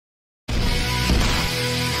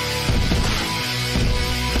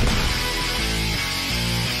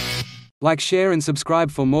Like, share and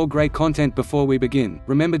subscribe for more great content. Before we begin,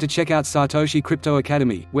 remember to check out Satoshi Crypto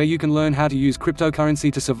Academy, where you can learn how to use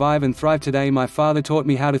cryptocurrency to survive and thrive. Today my father taught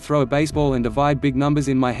me how to throw a baseball and divide big numbers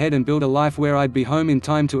in my head and build a life where I'd be home in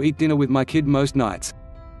time to eat dinner with my kid most nights.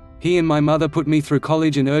 He and my mother put me through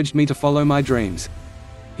college and urged me to follow my dreams.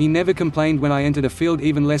 He never complained when I entered a field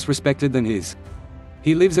even less respected than his.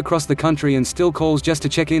 He lives across the country and still calls just to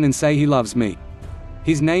check in and say he loves me.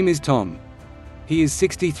 His name is Tom. He is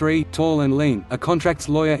 63, tall and lean, a contracts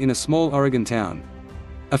lawyer in a small Oregon town.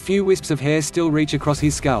 A few wisps of hair still reach across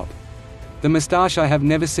his scalp. The mustache I have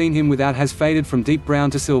never seen him without has faded from deep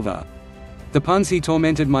brown to silver. The puns he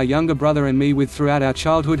tormented my younger brother and me with throughout our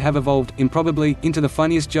childhood have evolved, improbably, into the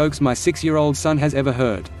funniest jokes my 6-year-old son has ever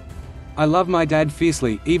heard. I love my dad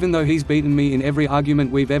fiercely, even though he's beaten me in every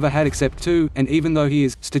argument we've ever had except two, and even though he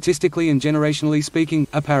is, statistically and generationally speaking,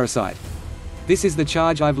 a parasite. This is the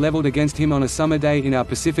charge I've leveled against him on a summer day in our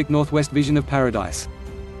Pacific Northwest vision of paradise.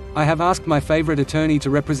 I have asked my favorite attorney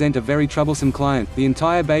to represent a very troublesome client, the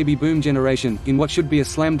entire baby boom generation, in what should be a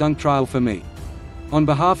slam dunk trial for me. On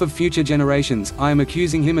behalf of future generations, I am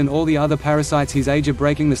accusing him and all the other parasites his age of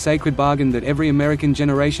breaking the sacred bargain that every American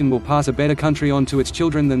generation will pass a better country on to its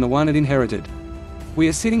children than the one it inherited. We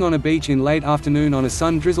are sitting on a beach in late afternoon on a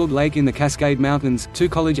sun-drizzled lake in the Cascade Mountains, two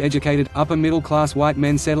college-educated, upper-middle-class white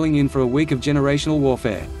men settling in for a week of generational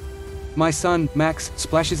warfare. My son, Max,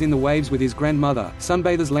 splashes in the waves with his grandmother,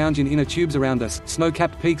 sunbathers lounge in inner tubes around us,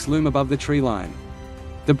 snow-capped peaks loom above the tree line.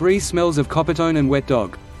 The breeze smells of coppertone and wet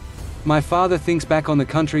dog. My father thinks back on the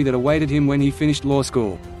country that awaited him when he finished law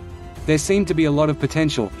school. There seemed to be a lot of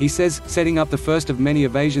potential, he says, setting up the first of many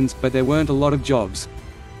evasions, but there weren't a lot of jobs.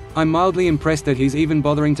 I'm mildly impressed that he's even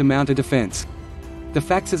bothering to mount a defense. The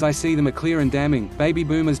facts as I see them are clear and damning. Baby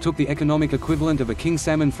boomers took the economic equivalent of a king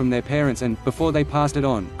salmon from their parents and, before they passed it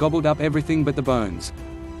on, gobbled up everything but the bones.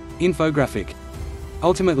 Infographic.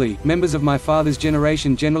 Ultimately, members of my father's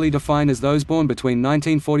generation, generally defined as those born between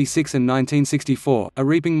 1946 and 1964, are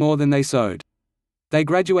reaping more than they sowed. They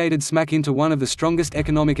graduated smack into one of the strongest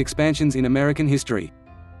economic expansions in American history.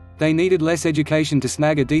 They needed less education to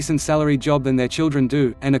snag a decent salaried job than their children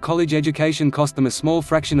do, and a college education cost them a small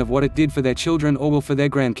fraction of what it did for their children or will for their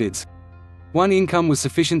grandkids. One income was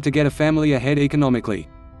sufficient to get a family ahead economically.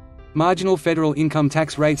 Marginal federal income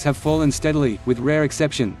tax rates have fallen steadily, with rare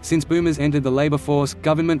exception. Since boomers entered the labor force,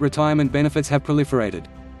 government retirement benefits have proliferated.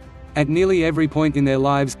 At nearly every point in their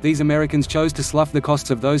lives, these Americans chose to slough the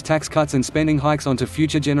costs of those tax cuts and spending hikes onto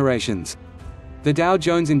future generations. The Dow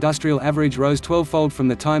Jones Industrial Average rose 12-fold from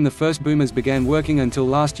the time the first boomers began working until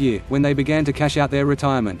last year, when they began to cash out their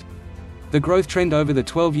retirement. The growth trend over the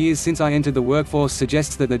 12 years since I entered the workforce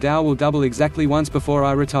suggests that the Dow will double exactly once before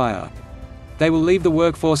I retire. They will leave the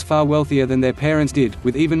workforce far wealthier than their parents did,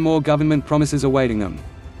 with even more government promises awaiting them.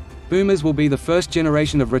 Boomers will be the first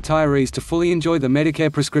generation of retirees to fully enjoy the Medicare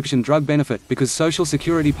prescription drug benefit. Because Social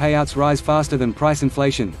Security payouts rise faster than price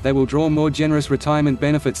inflation, they will draw more generous retirement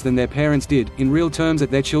benefits than their parents did, in real terms at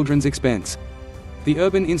their children's expense. The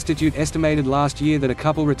Urban Institute estimated last year that a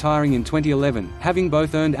couple retiring in 2011, having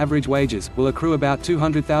both earned average wages, will accrue about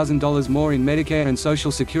 $200,000 more in Medicare and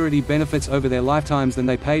Social Security benefits over their lifetimes than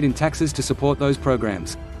they paid in taxes to support those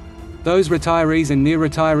programs. Those retirees and near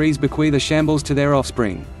retirees bequeath a shambles to their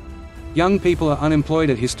offspring. Young people are unemployed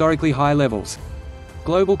at historically high levels.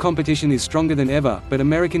 Global competition is stronger than ever, but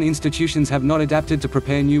American institutions have not adapted to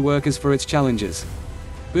prepare new workers for its challenges.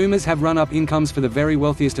 Boomers have run up incomes for the very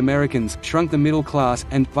wealthiest Americans, shrunk the middle class,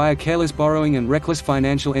 and, via careless borrowing and reckless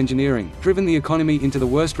financial engineering, driven the economy into the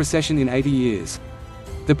worst recession in 80 years.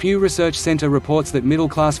 The Pew Research Center reports that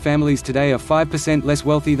middle-class families today are 5% less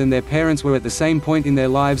wealthy than their parents were at the same point in their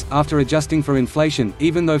lives, after adjusting for inflation,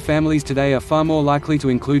 even though families today are far more likely to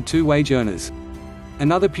include two wage earners.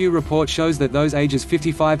 Another Pew report shows that those ages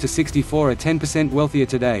 55 to 64 are 10% wealthier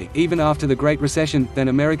today, even after the Great Recession, than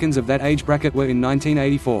Americans of that age bracket were in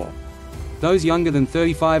 1984. Those younger than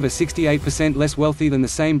 35 are 68% less wealthy than the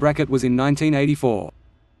same bracket was in 1984.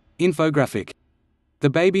 Infographic. The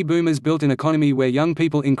baby boomers built an economy where young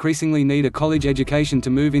people increasingly need a college education to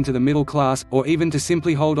move into the middle class, or even to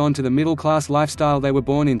simply hold on to the middle-class lifestyle they were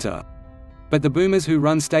born into. But the boomers who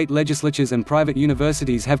run state legislatures and private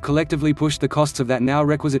universities have collectively pushed the costs of that now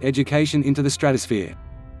requisite education into the stratosphere.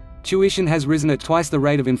 Tuition has risen at twice the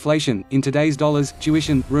rate of inflation. In today's dollars,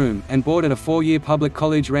 tuition, room, and board at a 4-year public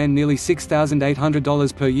college ran nearly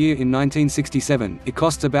 $6,800 per year in 1967. It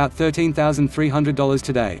costs about $13,300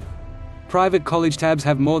 today. Private college tabs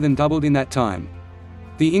have more than doubled in that time.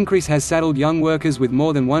 The increase has saddled young workers with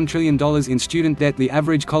more than $1 trillion in student debt. The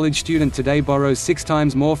average college student today borrows 6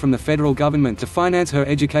 times more from the federal government to finance her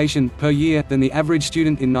education per year than the average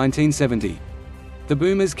student in 1970. The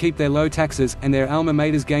boomers keep their low taxes, and their alma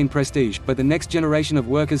maters gain prestige, but the next generation of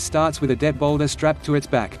workers starts with a debt boulder strapped to its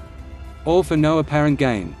back. All for no apparent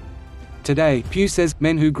gain. Today, Pew says,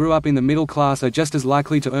 men who grew up in the middle class are just as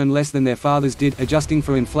likely to earn less than their fathers did, adjusting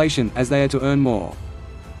for inflation, as they are to earn more.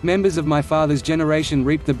 Members of my father's generation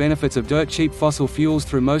reaped the benefits of dirt-cheap fossil fuels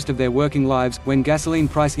through most of their working lives, when gasoline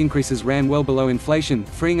price increases ran well below inflation,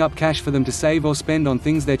 freeing up cash for them to save or spend on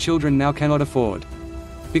things their children now cannot afford.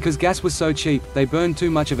 Because gas was so cheap, they burned too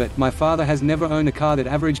much of it. My father has never owned a car that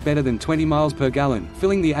averaged better than 20 miles per gallon,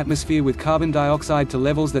 filling the atmosphere with carbon dioxide to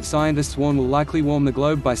levels that scientists warn will likely warm the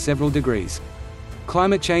globe by several degrees.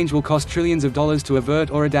 Climate change will cost trillions of dollars to avert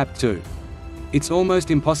or adapt to. It's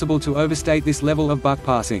almost impossible to overstate this level of buck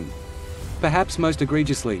passing. Perhaps most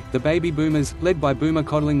egregiously, the baby boomers, led by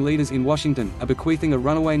boomer-coddling leaders in Washington, are bequeathing a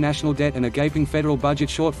runaway national debt and a gaping federal budget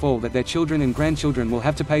shortfall that their children and grandchildren will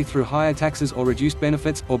have to pay through higher taxes or reduced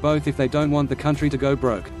benefits, or both if they don't want the country to go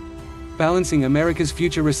broke. Balancing America's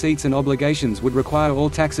future receipts and obligations would require all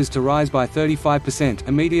taxes to rise by 35%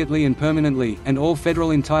 immediately and permanently, and all federal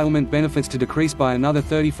entitlement benefits to decrease by another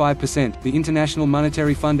 35%, the International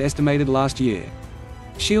Monetary Fund estimated last year.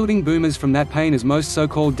 Shielding boomers from that pain, as most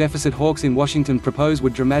so-called deficit hawks in Washington propose,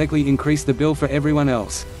 would dramatically increase the bill for everyone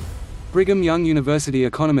else. Brigham Young University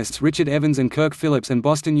economists Richard Evans and Kirk Phillips and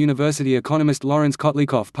Boston University economist Lawrence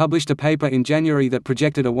Kotlikoff published a paper in January that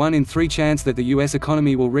projected a 1 in 3 chance that the U.S.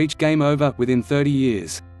 economy will reach game over within 30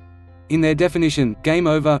 years. In their definition, game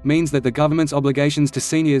over means that the government's obligations to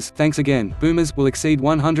seniors, thanks again, boomers, will exceed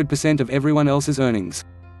 100% of everyone else's earnings.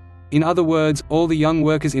 In other words, all the young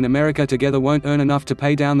workers in America together won't earn enough to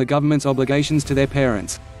pay down the government's obligations to their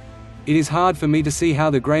parents. It is hard for me to see how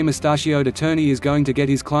the grey-mustachioed attorney is going to get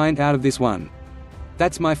his client out of this one.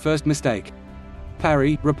 That's my first mistake.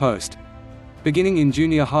 Parry, riposte. Beginning in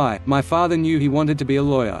junior high, my father knew he wanted to be a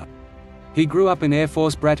lawyer. He grew up an Air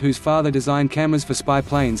Force brat whose father designed cameras for spy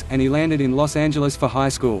planes, and he landed in Los Angeles for high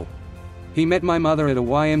school. He met my mother at a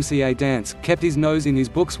YMCA dance, kept his nose in his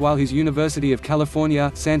books while his University of California,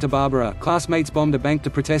 Santa Barbara classmates bombed a bank to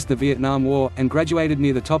protest the Vietnam War, and graduated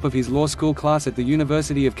near the top of his law school class at the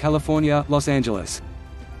University of California, Los Angeles.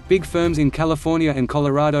 Big firms in California and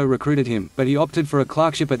Colorado recruited him, but he opted for a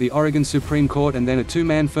clerkship at the Oregon Supreme Court and then a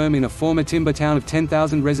 2-man firm in a former timber town of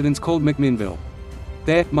 10,000 residents called McMinnville.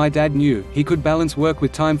 There, my dad knew, he could balance work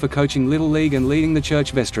with time for coaching Little League and leading the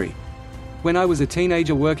church vestry. When I was a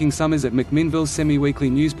teenager working summers at McMinnville's semi-weekly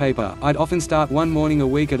newspaper, I'd often start one morning a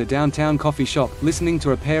week at a downtown coffee shop, listening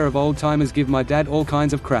to a pair of old-timers give my dad all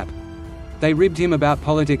kinds of crap. They ribbed him about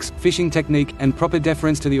politics, fishing technique, and proper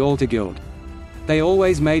deference to the altar guild. They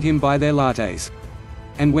always made him buy their lattes.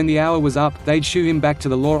 And when the hour was up, they'd shoo him back to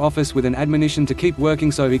the law office with an admonition to keep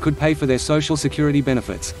working so he could pay for their Social Security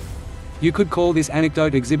benefits. You could call this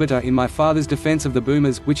anecdote exhibitor in my father's defense of the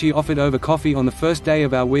boomers, which he offered over coffee on the first day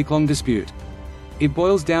of our week-long dispute. It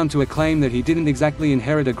boils down to a claim that he didn't exactly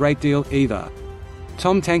inherit a great deal, either.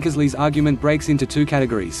 Tom Tankersley's argument breaks into 2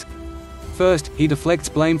 categories. First, he deflects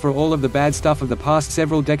blame for all of the bad stuff of the past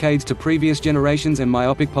several decades to previous generations and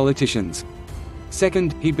myopic politicians.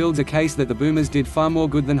 Second, he builds a case that the boomers did far more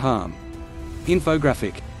good than harm.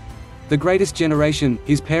 Infographic. The greatest generation,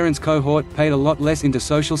 his parents' cohort, paid a lot less into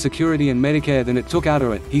Social Security and Medicare than it took out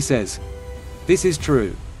of it, he says. This is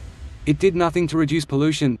true. It did nothing to reduce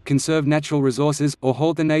pollution, conserve natural resources, or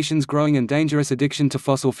halt the nation's growing and dangerous addiction to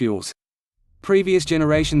fossil fuels. Previous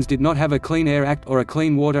generations did not have a Clean Air Act or a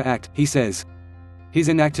Clean Water Act, he says. He's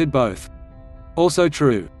enacted both. Also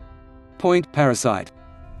true. Point, parasite.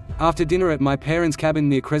 After dinner at my parents' cabin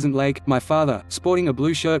near Crescent Lake, my father, sporting a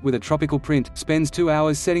blue shirt with a tropical print, spends 2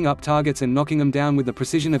 hours setting up targets and knocking them down with the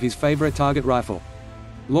precision of his favorite target rifle.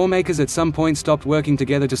 Lawmakers at some point stopped working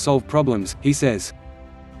together to solve problems, he says.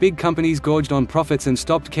 Big companies gorged on profits and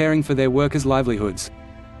stopped caring for their workers' livelihoods.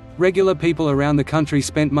 Regular people around the country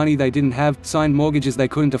spent money they didn't have, signed mortgages they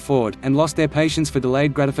couldn't afford, and lost their patience for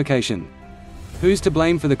delayed gratification. Who's to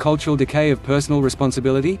blame for the cultural decay of personal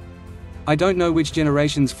responsibility? I don't know which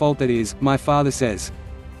generation's fault that is, my father says.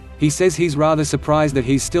 He says he's rather surprised that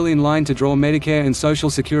he's still in line to draw Medicare and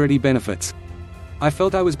Social Security benefits. I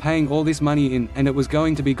felt I was paying all this money in, and it was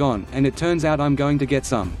going to be gone, and it turns out I'm going to get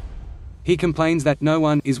some. He complains that no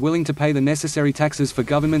one is willing to pay the necessary taxes for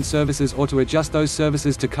government services or to adjust those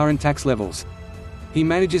services to current tax levels. He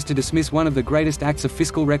manages to dismiss one of the greatest acts of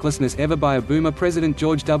fiscal recklessness ever by a boomer President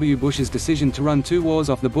George W. Bush's decision to run 2 wars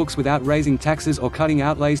off the books without raising taxes or cutting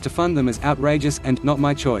outlays to fund them as outrageous and not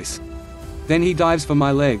my choice. Then he dives for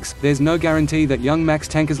my legs. There's no guarantee that young Max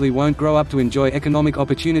Tankersley won't grow up to enjoy economic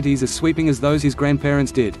opportunities as sweeping as those his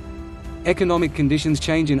grandparents did. Economic conditions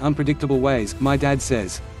change in unpredictable ways, my dad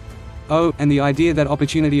says. Oh, and the idea that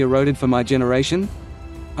opportunity eroded for my generation?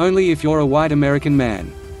 Only if you're a white American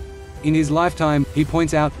man. In his lifetime, he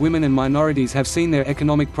points out, women and minorities have seen their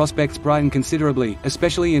economic prospects brighten considerably,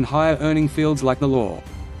 especially in higher-earning fields like the law.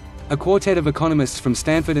 A quartet of economists from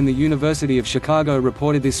Stanford and the University of Chicago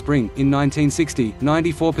reported this spring, in 1960,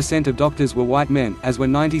 94% of doctors were white men, as were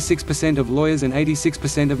 96% of lawyers and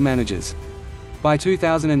 86% of managers. By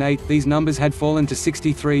 2008, these numbers had fallen to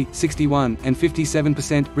 63, 61, and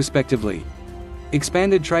 57%, respectively.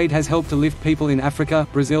 Expanded trade has helped to lift people in Africa,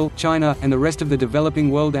 Brazil, China, and the rest of the developing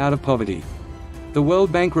world out of poverty. The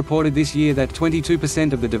World Bank reported this year that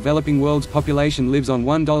 22% of the developing world's population lives on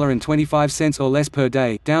 $1.25 or less per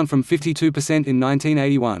day, down from 52% in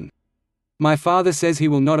 1981. My father says he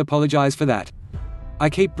will not apologize for that. I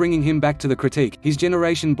keep bringing him back to the critique. His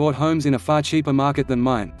generation bought homes in a far cheaper market than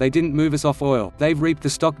mine. They didn't move us off oil. They've reaped the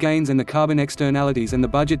stock gains and the carbon externalities and the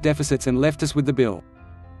budget deficits and left us with the bill.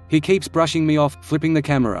 He keeps brushing me off, flipping the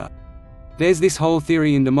camera. There's this whole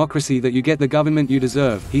theory in democracy that you get the government you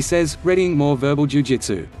deserve, he says, readying more verbal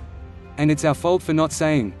jujitsu. And it's our fault for not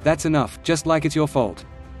saying, that's enough, just like it's your fault.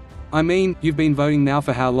 I mean, you've been voting now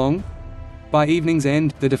for how long? By evening's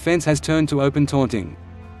end, the defense has turned to open taunting.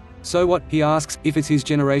 So what, he asks, if it's his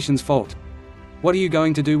generation's fault? What are you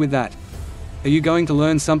going to do with that? Are you going to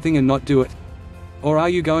learn something and not do it? Or are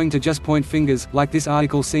you going to just point fingers, like this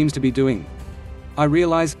article seems to be doing? I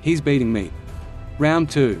realize, he's beating me. Round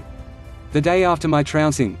 2. The day after my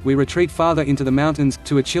trouncing, we retreat farther into the mountains,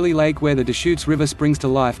 to a chilly lake where the Deschutes River springs to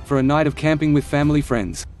life, for a night of camping with family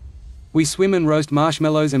friends. We swim and roast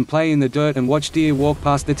marshmallows and play in the dirt and watch deer walk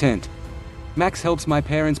past the tent. Max helps my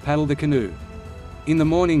parents paddle the canoe. In the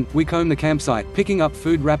morning, we comb the campsite, picking up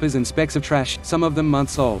food wrappers and specks of trash, some of them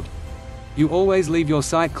months old. You always leave your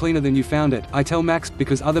site cleaner than you found it, I tell Max,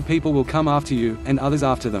 because other people will come after you, and others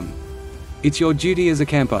after them. It's your duty as a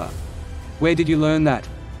camper. Where did you learn that?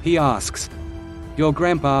 He asks. Your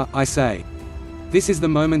grandpa, I say. This is the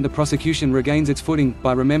moment the prosecution regains its footing,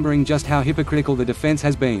 by remembering just how hypocritical the defense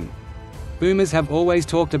has been. Boomers have always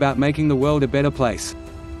talked about making the world a better place.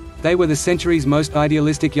 They were the century's most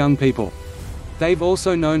idealistic young people. They've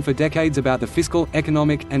also known for decades about the fiscal,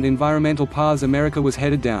 economic, and environmental paths America was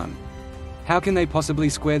headed down. How can they possibly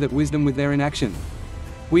square that wisdom with their inaction?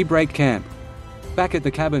 We break camp. Back at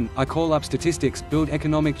the cabin, I call up statistics, build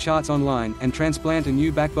economic charts online, and transplant a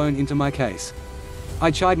new backbone into my case.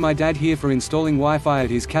 I chide my dad here for installing Wi-Fi at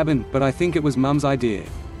his cabin, but I think it was Mum's idea.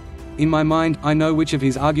 In my mind, I know which of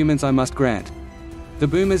his arguments I must grant. The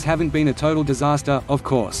boomers haven't been a total disaster, of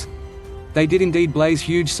course. They did indeed blaze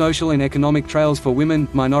huge social and economic trails for women,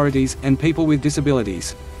 minorities, and people with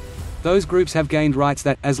disabilities. Those groups have gained rights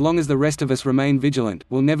that, as long as the rest of us remain vigilant,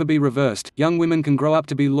 will never be reversed. Young women can grow up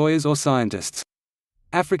to be lawyers or scientists.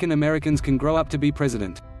 African Americans can grow up to be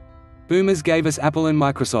president. Boomers gave us Apple and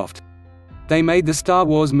Microsoft. They made the Star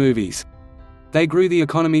Wars movies. They grew the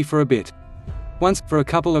economy for a bit. Once, for a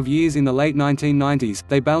couple of years in the late 1990s,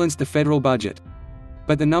 they balanced the federal budget.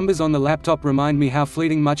 But the numbers on the laptop remind me how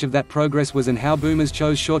fleeting much of that progress was and how boomers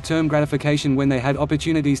chose short-term gratification when they had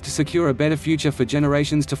opportunities to secure a better future for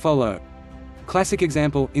generations to follow. Classic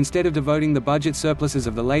example, instead of devoting the budget surpluses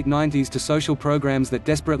of the late 90s to social programs that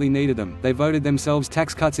desperately needed them, they voted themselves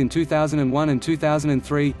tax cuts in 2001 and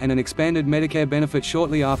 2003, and an expanded Medicare benefit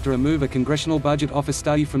shortly after. A move a Congressional Budget Office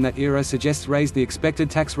study from that era suggests raised the expected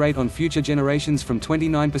tax rate on future generations from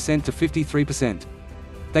 29% to 53%.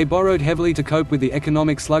 They borrowed heavily to cope with the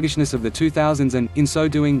economic sluggishness of the 2000s and, in so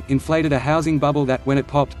doing, inflated a housing bubble that, when it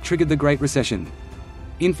popped, triggered the Great Recession.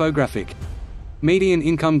 Infographic. Median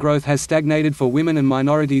income growth has stagnated for women and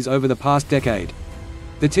minorities over the past decade.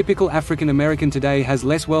 The typical African American today has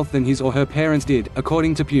less wealth than his or her parents did,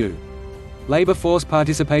 according to Pew. Labor force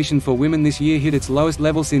participation for women this year hit its lowest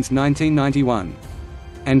level since 1991.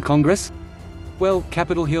 And Congress? Well,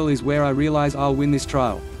 Capitol Hill is where I realize I'll win this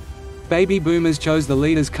trial. Baby boomers chose the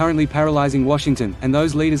leaders currently paralyzing Washington, and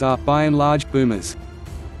those leaders are, by and large, boomers.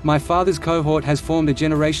 My father's cohort has formed a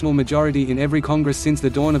generational majority in every Congress since the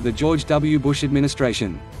dawn of the George W. Bush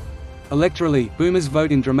administration. Electorally, boomers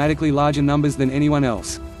vote in dramatically larger numbers than anyone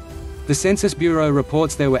else. The Census Bureau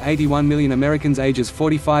reports there were 81 million Americans ages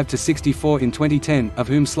 45 to 64 in 2010, of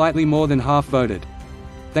whom slightly more than half voted.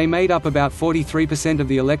 They made up about 43% of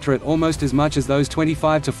the electorate, almost as much as those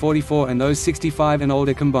 25 to 44 and those 65 and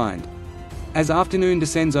older combined. As afternoon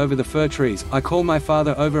descends over the fir trees, I call my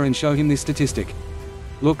father over and show him this statistic.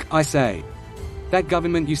 Look, I say. That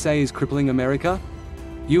government you say is crippling America?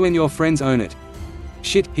 You and your friends own it.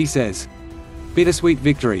 Shit, he says. Bittersweet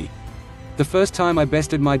victory. The first time I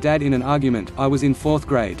bested my dad in an argument, I was in 4th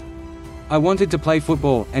grade. I wanted to play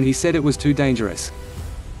football, and he said it was too dangerous.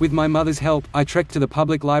 With my mother's help, I trekked to the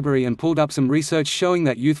public library and pulled up some research showing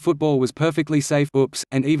that youth football was perfectly safe,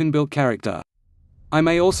 and even built character. I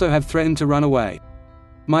may also have threatened to run away.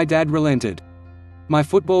 My dad relented. My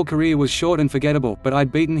football career was short and forgettable, but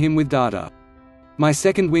I'd beaten him with data. My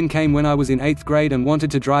second win came when I was in 8th grade and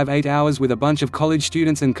wanted to drive 8 hours with a bunch of college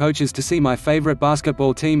students and coaches to see my favorite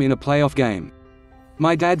basketball team in a playoff game.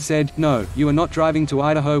 My dad said, "No, you are not driving to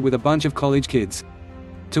Idaho with a bunch of college kids."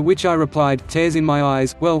 To which I replied, tears in my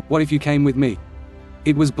eyes, "Well, what if you came with me?"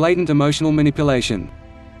 It was blatant emotional manipulation.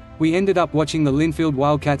 We ended up watching the Linfield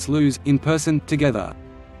Wildcats lose, in person, together.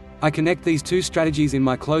 I connect these two strategies in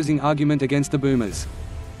my closing argument against the boomers.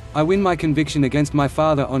 I win my conviction against my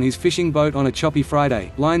father on his fishing boat on a choppy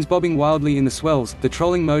Friday, lines bobbing wildly in the swells, the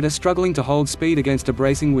trolling motor struggling to hold speed against a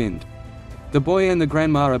bracing wind. The boy and the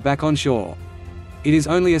grandma are back on shore. It is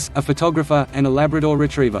only us, a photographer, and a Labrador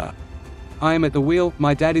retriever. I am at the wheel,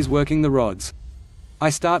 my dad is working the rods. I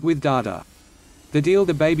start with data. The deal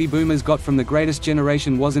the baby boomers got from the greatest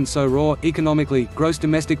generation wasn't so raw. Economically, gross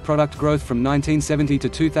domestic product growth from 1970 to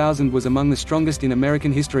 2000 was among the strongest in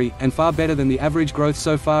American history, and far better than the average growth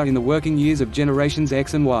so far in the working years of generations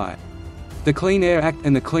X and Y. The Clean Air Act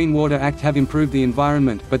and the Clean Water Act have improved the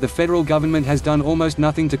environment, but the federal government has done almost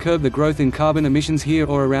nothing to curb the growth in carbon emissions here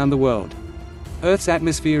or around the world. Earth's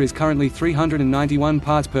atmosphere is currently 391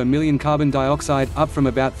 parts per million carbon dioxide, up from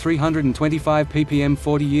about 325 ppm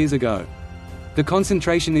 40 years ago. The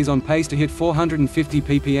concentration is on pace to hit 450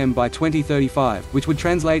 ppm by 2035, which would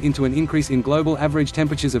translate into an increase in global average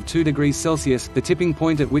temperatures of 2 degrees Celsius, the tipping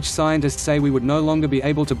point at which scientists say we would no longer be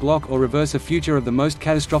able to block or reverse a future of the most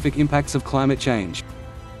catastrophic impacts of climate change.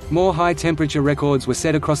 More high-temperature records were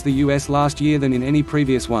set across the US last year than in any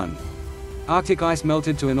previous one. Arctic ice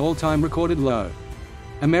melted to an all-time recorded low.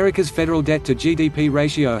 America's federal debt-to-GDP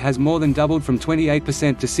ratio has more than doubled from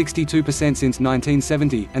 28% to 62% since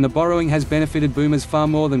 1970, and the borrowing has benefited boomers far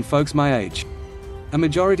more than folks my age. A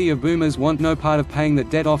majority of boomers want no part of paying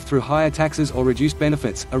that debt off through higher taxes or reduced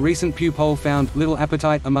benefits. A recent Pew poll found little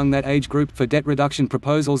appetite among that age group for debt reduction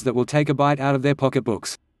proposals that will take a bite out of their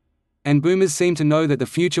pocketbooks. And boomers seem to know that the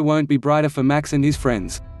future won't be brighter for Max and his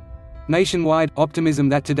friends. Nationwide, optimism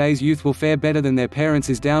that today's youth will fare better than their parents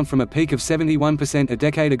is down from a peak of 71% a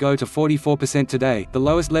decade ago to 44% today, the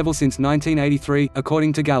lowest level since 1983,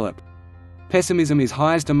 according to Gallup. Pessimism is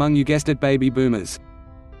highest among, you guessed it, baby boomers.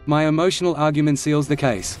 My emotional argument seals the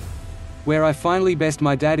case. Where I finally best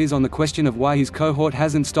my dad is on the question of why his cohort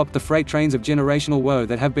hasn't stopped the freight trains of generational woe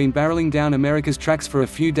that have been barreling down America's tracks for a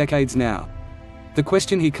few decades now. The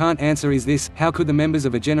question he can't answer is this: how could the members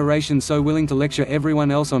of a generation so willing to lecture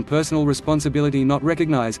everyone else on personal responsibility not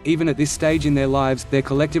recognize, even at this stage in their lives, their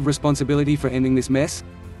collective responsibility for ending this mess?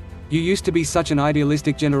 You used to be such an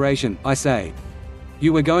idealistic generation, I say.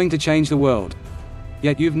 You were going to change the world.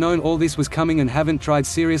 Yet you've known all this was coming and haven't tried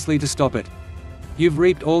seriously to stop it. You've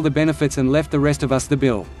reaped all the benefits and left the rest of us the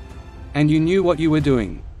bill. And you knew what you were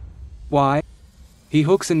doing. Why? He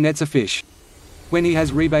hooks and nets a fish. When he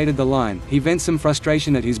has rebaited the line, he vents some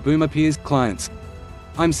frustration at his boomer peers, clients.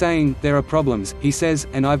 I'm saying, there are problems, he says,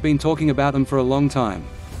 and I've been talking about them for a long time.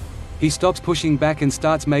 He stops pushing back and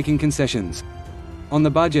starts making concessions. On the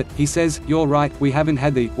budget, he says, you're right, we haven't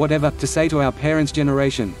had the whatever to say to our parents'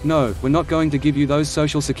 generation. No, we're not going to give you those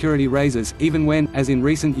social security raises, even when, as in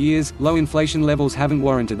recent years, low inflation levels haven't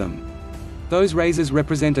warranted them. Those raises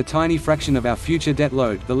represent a tiny fraction of our future debt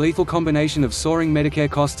load. The lethal combination of soaring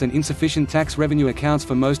Medicare costs and insufficient tax revenue accounts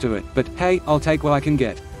for most of it, but hey, I'll take what I can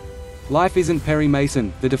get. Life isn't Perry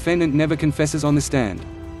Mason, the defendant never confesses on the stand.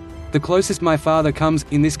 The closest my father comes,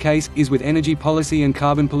 in this case, is with energy policy and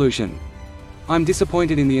carbon pollution. I'm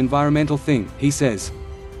disappointed in the environmental thing, he says.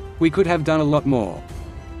 We could have done a lot more.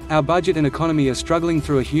 Our budget and economy are struggling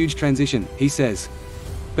through a huge transition, he says.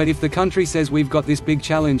 But if the country says we've got this big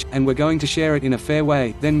challenge, and we're going to share it in a fair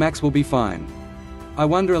way, then Max will be fine. I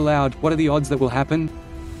wonder aloud, what are the odds that will happen?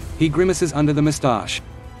 He grimaces under the moustache.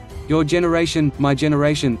 Your generation, my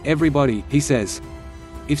generation, everybody, he says.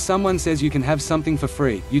 If someone says you can have something for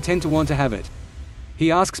free, you tend to want to have it. He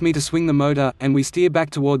asks me to swing the motor, and we steer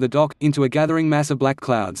back toward the dock, into a gathering mass of black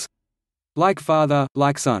clouds. Like father,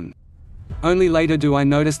 like son. Only later do I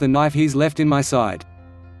notice the knife he's left in my side.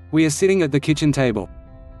 We are sitting at the kitchen table.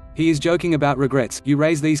 He is joking about regrets. You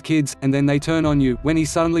raise these kids, and then they turn on you, when he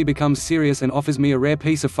suddenly becomes serious and offers me a rare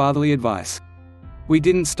piece of fatherly advice. We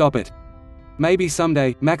didn't stop it. Maybe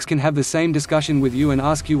someday, Max can have the same discussion with you and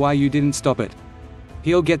ask you why you didn't stop it.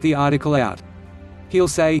 He'll get the article out. He'll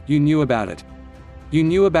say, "You knew about it. You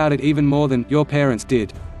knew about it even more than your parents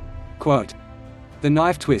did." Quote. The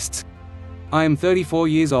knife twists. I am 34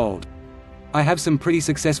 years old. I have some pretty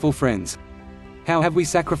successful friends. How have we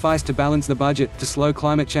sacrificed to balance the budget, to slow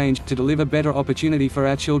climate change, to deliver better opportunity for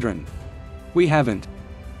our children? We haven't.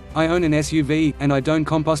 I own an SUV, and I don't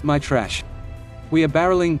compost my trash. We are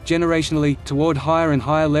barreling, generationally, toward higher and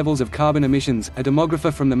higher levels of carbon emissions. A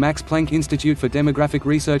demographer from the Max Planck Institute for Demographic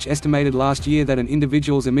Research estimated last year that an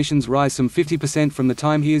individual's emissions rise some 50% from the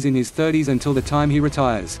time he is in his 30s until the time he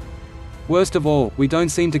retires. Worst of all, we don't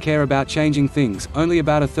seem to care about changing things. Only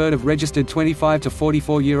about a third of registered 25 to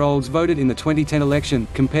 44-year-olds voted in the 2010 election,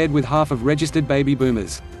 compared with half of registered baby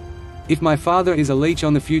boomers. If my father is a leech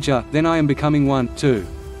on the future, then I am becoming one, too.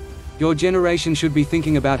 Your generation should be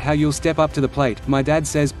thinking about how you'll step up to the plate, my dad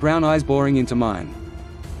says, brown eyes boring into mine.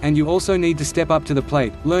 And you also need to step up to the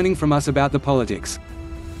plate, learning from us about the politics.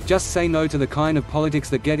 Just say no to the kind of politics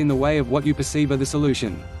that get in the way of what you perceive are the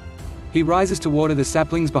solution. He rises to water the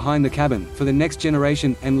saplings behind the cabin, for the next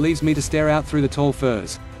generation, and leaves me to stare out through the tall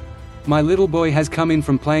firs. My little boy has come in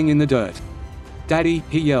from playing in the dirt. Daddy,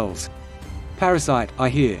 he yells. Parasite, I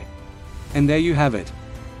hear. And there you have it.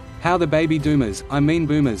 How the baby doomers, I mean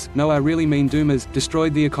boomers, no I really mean doomers,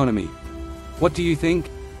 destroyed the economy. What do you think?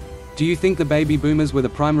 Do you think the baby boomers were the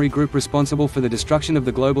primary group responsible for the destruction of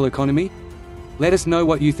the global economy? Let us know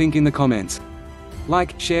what you think in the comments.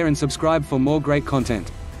 Like, share and subscribe for more great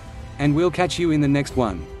content. And we'll catch you in the next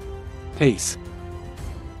one. Peace.